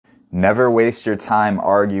Never waste your time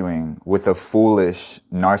arguing with a foolish,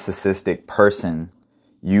 narcissistic person.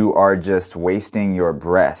 You are just wasting your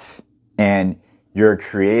breath, and you're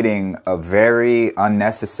creating a very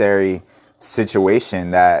unnecessary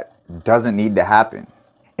situation that doesn't need to happen.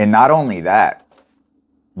 And not only that,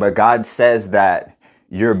 but God says that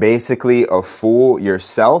you're basically a fool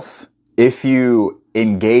yourself if you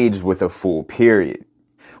engage with a fool, period.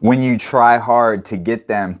 When you try hard to get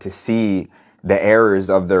them to see the errors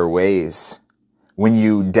of their ways, when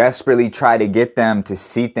you desperately try to get them to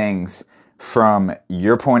see things from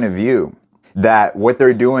your point of view, that what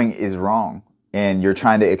they're doing is wrong, and you're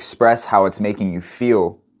trying to express how it's making you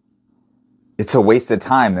feel, it's a waste of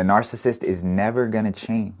time. The narcissist is never going to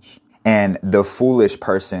change. And the foolish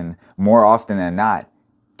person, more often than not,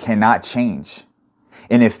 cannot change.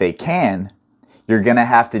 And if they can, you're going to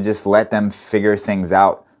have to just let them figure things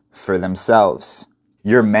out for themselves.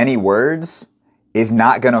 Your many words is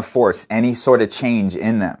not going to force any sort of change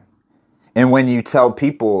in them. And when you tell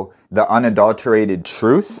people the unadulterated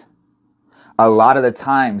truth, a lot of the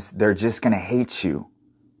times they're just going to hate you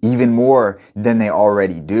even more than they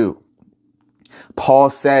already do. Paul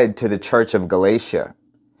said to the church of Galatia,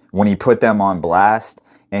 when he put them on blast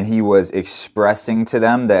and he was expressing to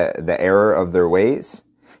them the error of their ways,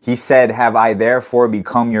 he said, "Have I therefore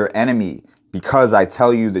become your enemy because I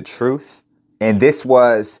tell you the truth?" And this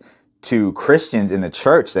was to Christians in the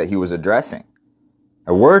church that he was addressing.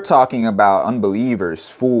 And we're talking about unbelievers,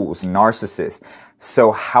 fools, narcissists.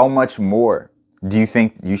 So how much more do you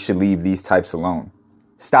think you should leave these types alone?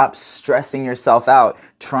 Stop stressing yourself out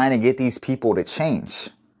trying to get these people to change.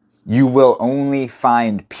 You will only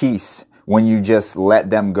find peace when you just let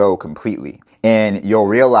them go completely. And you'll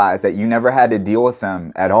realize that you never had to deal with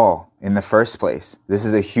them at all in the first place. This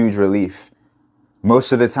is a huge relief.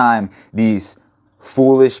 Most of the time, these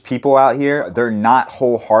foolish people out here, they're not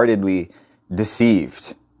wholeheartedly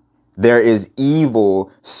deceived. There is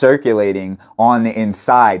evil circulating on the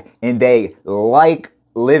inside, and they like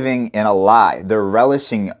living in a lie. They're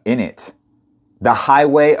relishing in it. The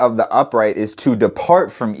highway of the upright is to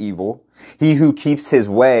depart from evil. He who keeps his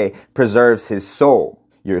way preserves his soul.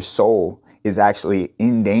 Your soul is actually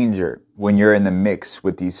in danger when you're in the mix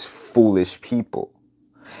with these foolish people.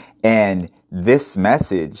 And this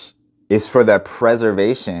message is for the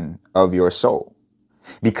preservation of your soul.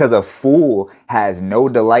 Because a fool has no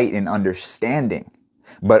delight in understanding,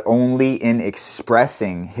 but only in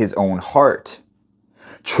expressing his own heart.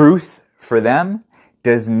 Truth for them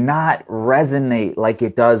does not resonate like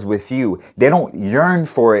it does with you. They don't yearn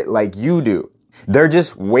for it like you do. They're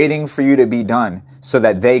just waiting for you to be done so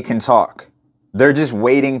that they can talk. They're just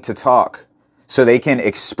waiting to talk so they can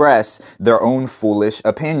express their own foolish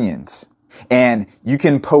opinions. And you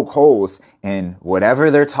can poke holes in whatever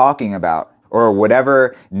they're talking about or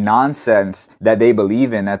whatever nonsense that they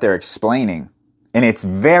believe in that they're explaining. And it's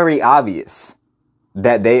very obvious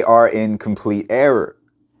that they are in complete error.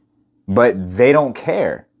 But they don't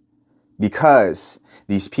care because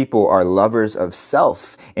these people are lovers of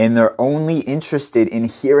self and they're only interested in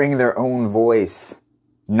hearing their own voice,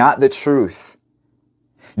 not the truth.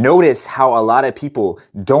 Notice how a lot of people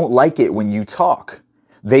don't like it when you talk.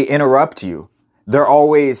 They interrupt you. They're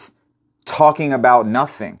always talking about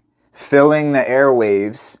nothing, filling the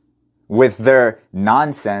airwaves with their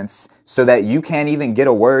nonsense so that you can't even get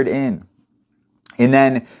a word in. And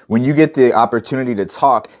then when you get the opportunity to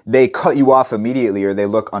talk, they cut you off immediately or they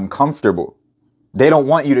look uncomfortable. They don't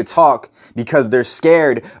want you to talk because they're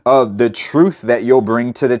scared of the truth that you'll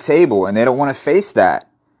bring to the table, and they don't want to face that.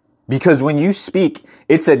 Because when you speak,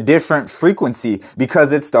 it's a different frequency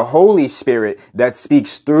because it's the Holy Spirit that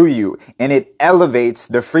speaks through you, and it elevates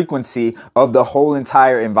the frequency of the whole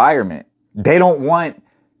entire environment. They don't want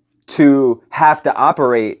to have to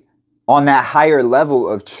operate on that higher level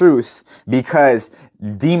of truth because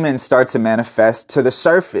demons start to manifest to the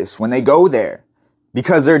surface when they go there.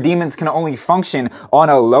 Because their demons can only function on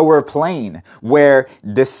a lower plane where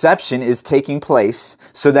deception is taking place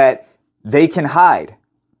so that they can hide.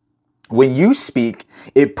 When you speak,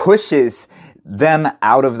 it pushes them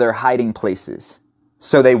out of their hiding places.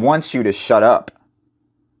 So they want you to shut up.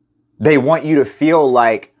 They want you to feel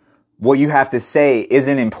like what you have to say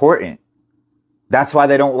isn't important. That's why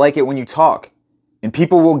they don't like it when you talk. And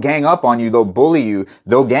people will gang up on you. They'll bully you.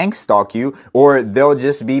 They'll gang stalk you. Or they'll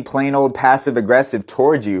just be plain old passive aggressive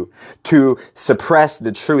towards you to suppress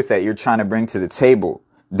the truth that you're trying to bring to the table.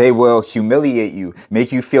 They will humiliate you,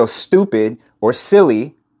 make you feel stupid or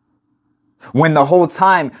silly, when the whole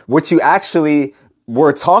time what you actually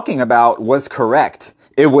were talking about was correct.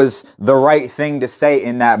 It was the right thing to say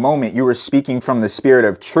in that moment. You were speaking from the spirit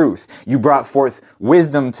of truth. You brought forth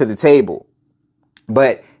wisdom to the table.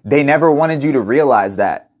 But they never wanted you to realize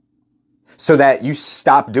that, so that you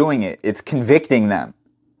stop doing it. It's convicting them.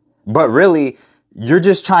 But really, you're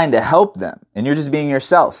just trying to help them, and you're just being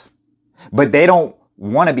yourself. But they don't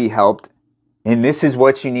want to be helped. And this is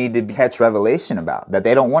what you need to catch revelation about, that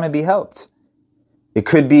they don't want to be helped. It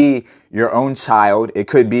could be your own child. It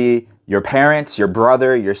could be your parents, your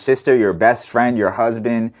brother, your sister, your best friend, your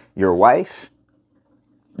husband, your wife.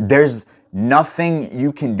 There's nothing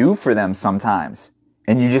you can do for them sometimes,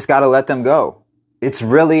 and you just got to let them go. It's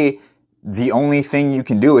really the only thing you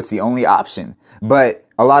can do. It's the only option. But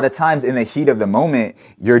a lot of times in the heat of the moment,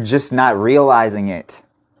 you're just not realizing it.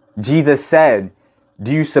 Jesus said,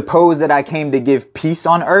 "Do you suppose that I came to give peace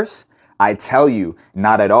on earth? I tell you,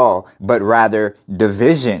 not at all, but rather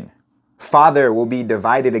division. Father will be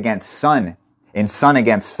divided against son, and son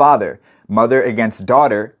against father, mother against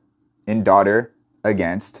daughter, and daughter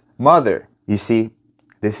against mother." You see,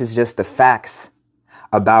 this is just the facts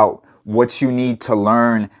about what you need to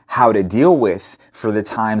learn how to deal with for the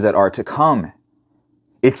times that are to come.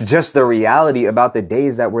 It's just the reality about the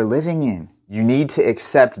days that we're living in. You need to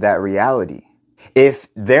accept that reality. If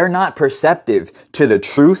they're not perceptive to the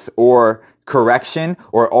truth or correction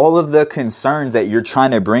or all of the concerns that you're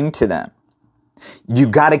trying to bring to them, you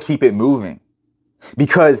got to keep it moving.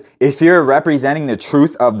 Because if you're representing the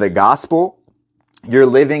truth of the gospel, you're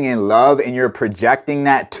living in love and you're projecting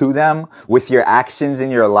that to them with your actions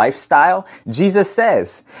and your lifestyle. Jesus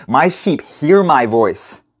says, "My sheep hear my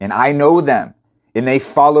voice, and I know them, and they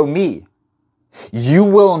follow me." You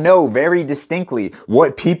will know very distinctly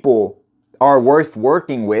what people are worth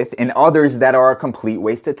working with and others that are a complete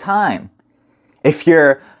waste of time. If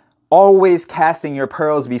you're always casting your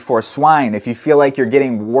pearls before swine, if you feel like you're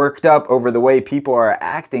getting worked up over the way people are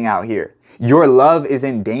acting out here, your love is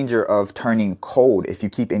in danger of turning cold if you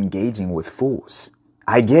keep engaging with fools.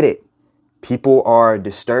 I get it. People are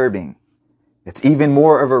disturbing. It's even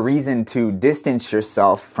more of a reason to distance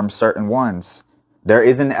yourself from certain ones. There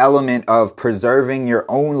is an element of preserving your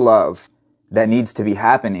own love that needs to be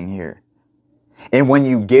happening here. And when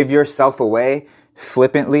you give yourself away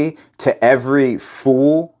flippantly to every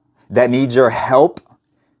fool that needs your help,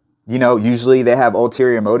 usually they have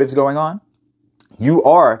ulterior motives going on, you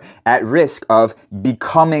are at risk of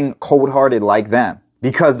becoming cold-hearted like them.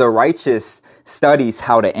 Because the righteous studies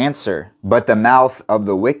how to answer, but the mouth of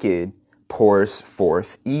the wicked pours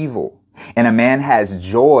forth evil. And a man has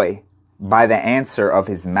joy by the answer of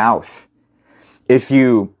his mouth. If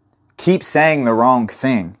you keep saying the wrong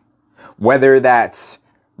thing, whether that's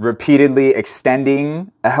repeatedly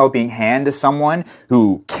extending a helping hand to someone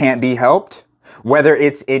who can't be helped, whether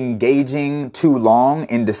it's engaging too long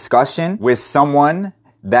in discussion with someone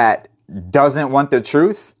that doesn't want the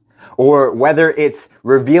truth, or whether it's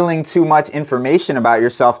revealing too much information about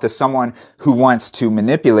yourself to someone who wants to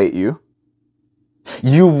manipulate you,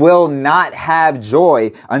 you will not have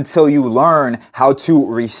joy until you learn how to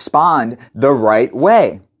respond the right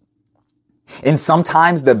way. And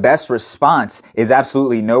sometimes the best response is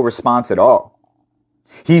absolutely no response at all.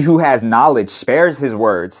 He who has knowledge spares his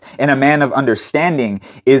words, and a man of understanding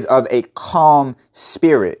is of a calm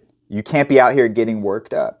spirit. You can't be out here getting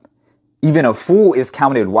worked up. Even a fool is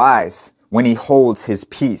counted wise when he holds his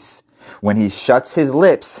peace. When he shuts his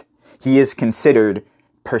lips, he is considered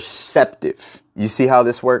perceptive. You see how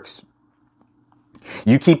this works?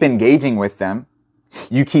 You keep engaging with them.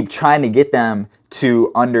 You keep trying to get them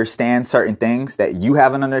to understand certain things that you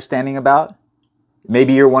have an understanding about.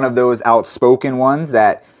 Maybe you're one of those outspoken ones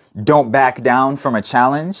that don't back down from a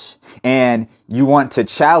challenge, and you want to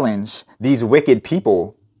challenge these wicked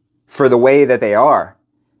people for the way that they are.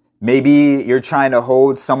 Maybe you're trying to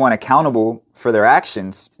hold someone accountable for their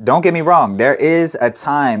actions. Don't get me wrong, there is a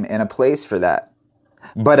time and a place for that.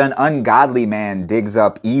 But an ungodly man digs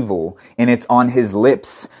up evil, and it's on his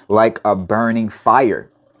lips like a burning fire.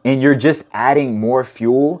 And you're just adding more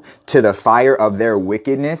fuel to the fire of their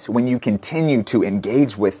wickedness when you continue to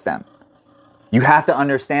engage with them. You have to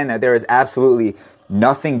understand that there is absolutely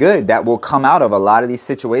nothing good that will come out of a lot of these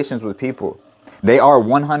situations with people. They are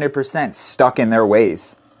 100% stuck in their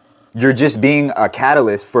ways. You're just being a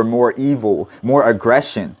catalyst for more evil, more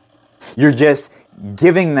aggression. You're just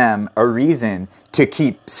giving them a reason to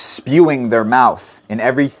keep spewing their mouth and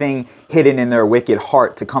everything hidden in their wicked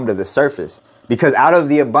heart to come to the surface. Because out of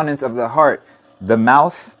the abundance of the heart, the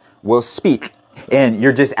mouth will speak. And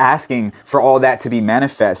you're just asking for all that to be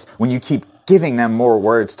manifest when you keep giving them more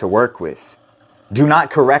words to work with. Do not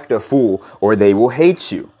correct a fool or they will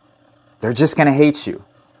hate you. They're just going to hate you.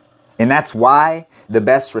 And that's why the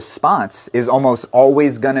best response is almost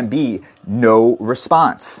always going to be no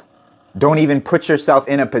response. Don't even put yourself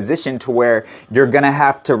in a position to where you're going to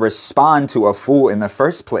have to respond to a fool in the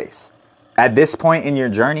first place. At this point in your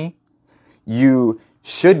journey, you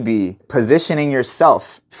should be positioning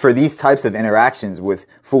yourself for these types of interactions with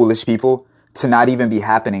foolish people to not even be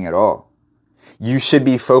happening at all. You should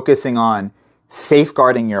be focusing on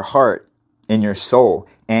safeguarding your heart and your soul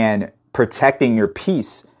and protecting your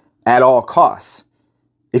peace at all costs.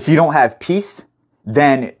 If you don't have peace,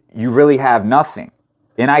 then you really have nothing.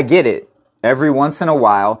 And I get it. Every once in a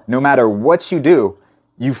while, no matter what you do,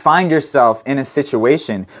 you find yourself in a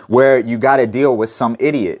situation where you got to deal with some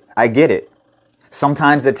idiot. I get it.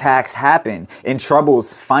 Sometimes attacks happen and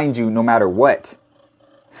troubles find you no matter what.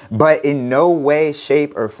 But in no way,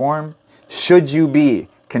 shape, or form should you be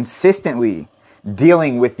consistently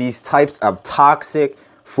dealing with these types of toxic,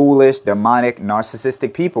 foolish, demonic,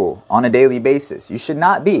 narcissistic people on a daily basis. You should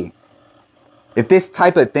not be. If this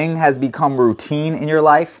type of thing has become routine in your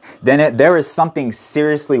life, then there is something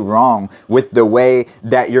seriously wrong with the way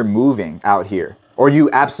that you're moving out here. Or you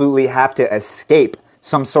absolutely have to escape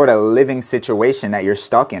some sort of living situation that you're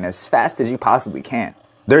stuck in as fast as you possibly can.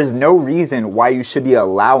 There's no reason why you should be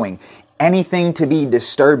allowing anything to be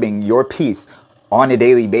disturbing your peace on a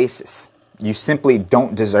daily basis. You simply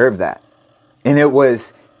don't deserve that. And it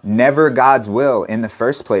was never God's will in the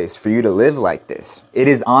first place for you to live like this. It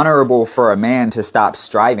is honorable for a man to stop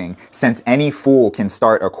striving, since any fool can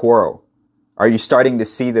start a quarrel. Are you starting to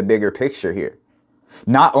see the bigger picture here?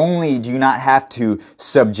 Not only do you not have to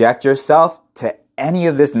subject yourself to any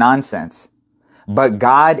of this nonsense, but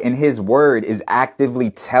God in His Word is actively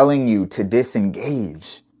telling you to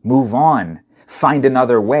disengage, move on, find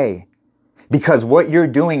another way. Because what you're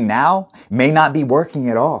doing now may not be working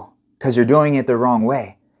at all, because you're doing it the wrong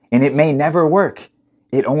way. And it may never work.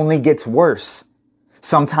 It only gets worse.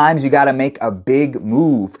 Sometimes you got to make a big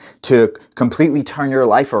move to completely turn your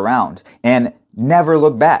life around and never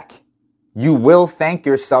look back. You will thank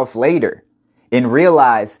yourself later and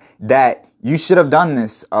realize that you should have done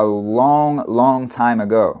this a long, long time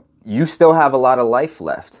ago. You still have a lot of life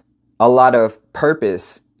left, a lot of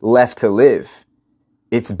purpose left to live.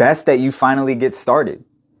 It's best that you finally get started.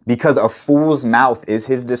 Because a fool's mouth is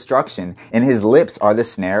his destruction, and his lips are the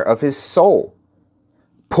snare of his soul.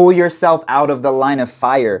 Pull yourself out of the line of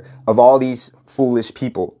fire of all these foolish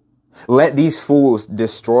people. Let these fools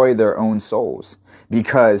destroy their own souls,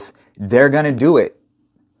 because they're going to do it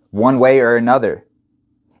one way or another.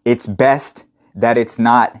 It's best that it's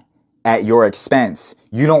not at your expense.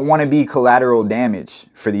 You don't want to be collateral damage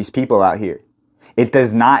for these people out here. It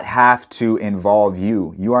does not have to involve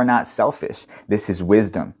you. You are not selfish. This is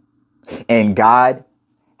wisdom. And God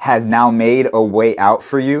has now made a way out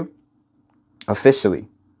for you officially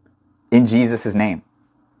in Jesus' name.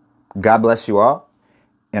 God bless you all,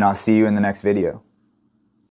 and I'll see you in the next video.